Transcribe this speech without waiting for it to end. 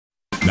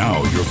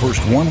Now, your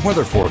first warm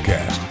weather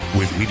forecast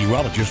with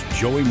meteorologist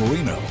Joey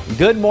Marino.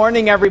 Good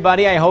morning,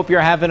 everybody. I hope you're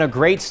having a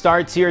great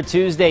start to your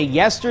Tuesday.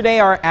 Yesterday,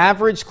 our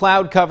average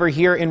cloud cover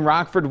here in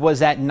Rockford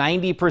was at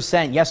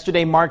 90%.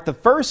 Yesterday marked the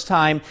first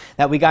time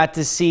that we got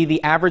to see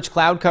the average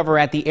cloud cover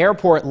at the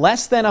airport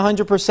less than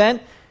 100%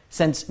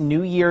 since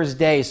New Year's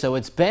Day. So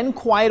it's been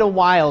quite a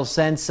while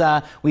since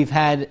we've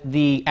had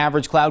the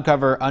average cloud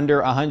cover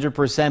under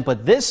 100%.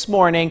 But this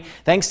morning,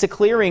 thanks to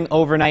clearing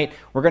overnight,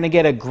 we're going to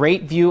get a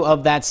great view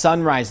of that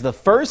sunrise. The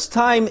first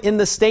time in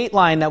the state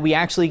line that we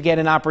actually get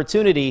an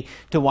opportunity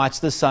to watch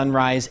the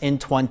sunrise in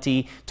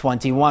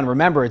 2021.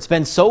 Remember, it's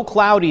been so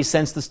cloudy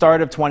since the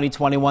start of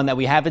 2021 that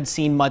we haven't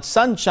seen much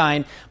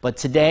sunshine. But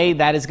today,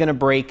 that is going to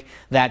break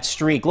that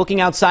streak. Looking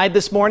outside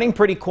this morning,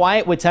 pretty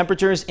quiet with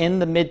temperatures in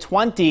the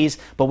mid-20s.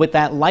 But with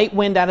that light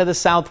wind out of the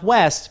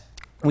southwest,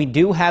 we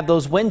do have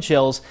those wind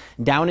chills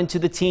down into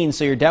the teens,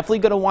 so you're definitely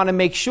going to want to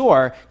make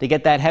sure to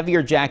get that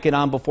heavier jacket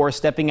on before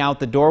stepping out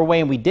the doorway.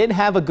 And we did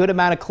have a good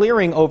amount of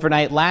clearing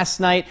overnight last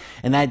night,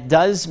 and that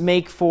does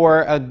make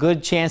for a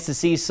good chance to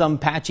see some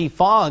patchy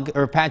fog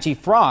or patchy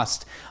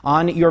frost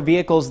on your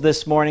vehicles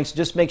this morning. So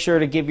just make sure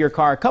to give your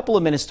car a couple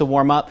of minutes to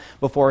warm up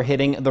before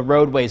hitting the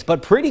roadways.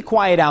 But pretty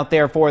quiet out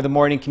there for the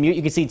morning commute.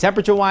 You can see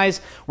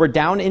temperature-wise, we're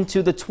down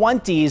into the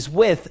 20s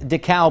with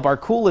DeKalb, our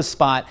coolest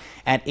spot,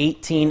 at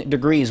 18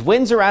 degrees.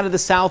 Winds are out of the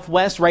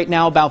southwest right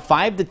now about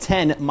 5 to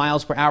 10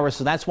 miles per hour.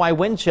 So that's why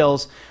wind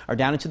chills are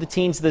down into the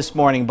teens this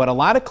morning. But a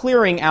lot of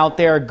clearing out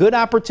there. Good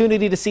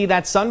opportunity to see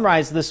that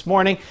sunrise this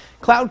morning.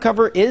 Cloud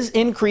cover is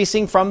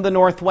increasing from the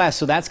northwest,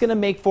 so that's going to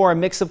make for a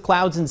mix of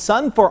clouds and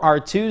sun for our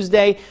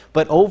Tuesday.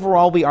 But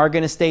overall, we are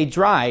going to stay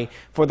dry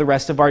for the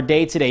rest of our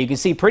day today. You can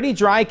see pretty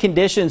dry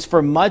conditions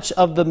for much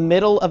of the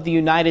middle of the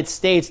United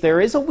States.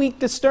 There is a weak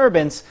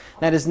disturbance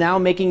that is now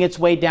making its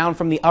way down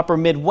from the upper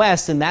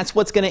Midwest, and that's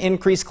what's going to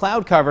increase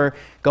cloud cover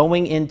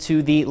going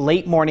into the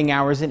late morning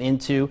hours and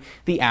into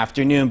the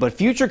afternoon. But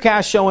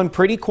Futurecast showing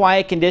pretty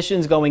quiet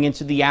conditions going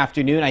into the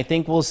afternoon. I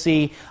think we'll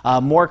see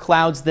more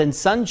clouds than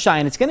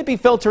sunshine. It's going to be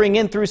filtering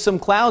in through some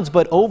clouds,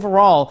 but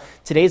overall,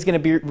 today's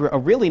going to be a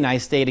really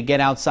nice day to get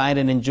outside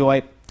and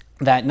enjoy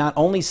that not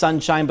only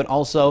sunshine, but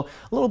also a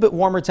little bit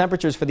warmer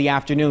temperatures for the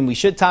afternoon. We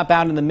should top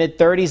out in the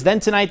mid-30s.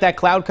 Then tonight, that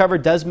cloud cover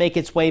does make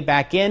its way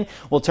back in.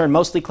 We'll turn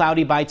mostly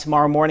cloudy by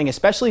tomorrow morning,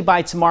 especially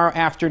by tomorrow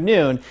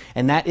afternoon.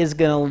 And that is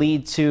going to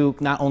lead to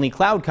not only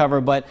cloud cover,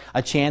 but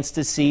a chance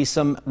to see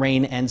some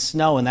rain and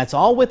snow. And that's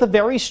all with a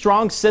very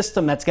strong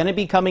system that's going to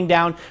be coming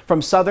down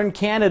from southern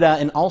Canada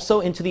and also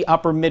into the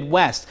upper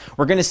Midwest.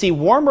 We're going to see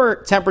warmer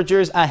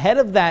temperatures ahead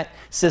of that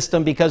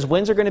system because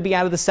winds are going to be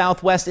out of the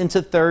southwest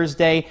into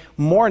Thursday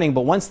morning.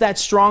 But once that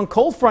strong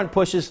cold front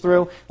pushes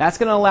through, that's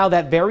going to allow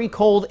that very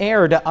cold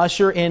air to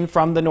usher in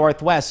from the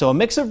northwest. So a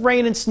mix of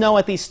rain and snow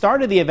at the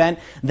start of the event,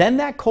 then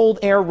that cold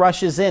air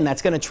rushes in.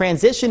 That's going to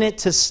transition it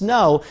to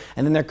snow,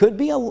 and then there could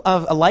be a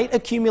light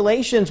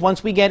accumulations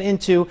once we get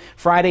into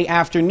Friday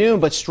afternoon.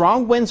 But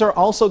strong winds are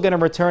also going to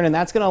return, and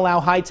that's going to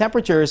allow high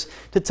temperatures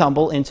to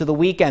tumble into the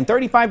weekend.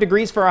 35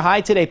 degrees for a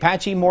high today.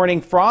 Patchy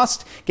morning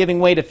frost giving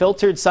way to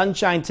filtered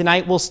sunshine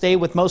tonight. We'll stay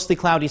with mostly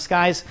cloudy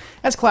skies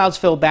as clouds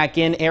fill back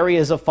in,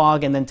 areas of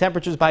fog, and then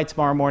temperatures by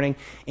tomorrow morning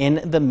in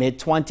the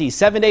mid-20s.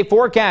 7-day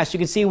forecast. You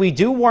can see we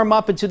do warm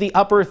up into the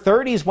upper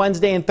 30s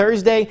Wednesday and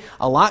Thursday.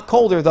 A lot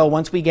colder, though,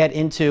 once we get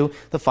into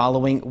the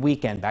following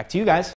weekend. Back to you guys.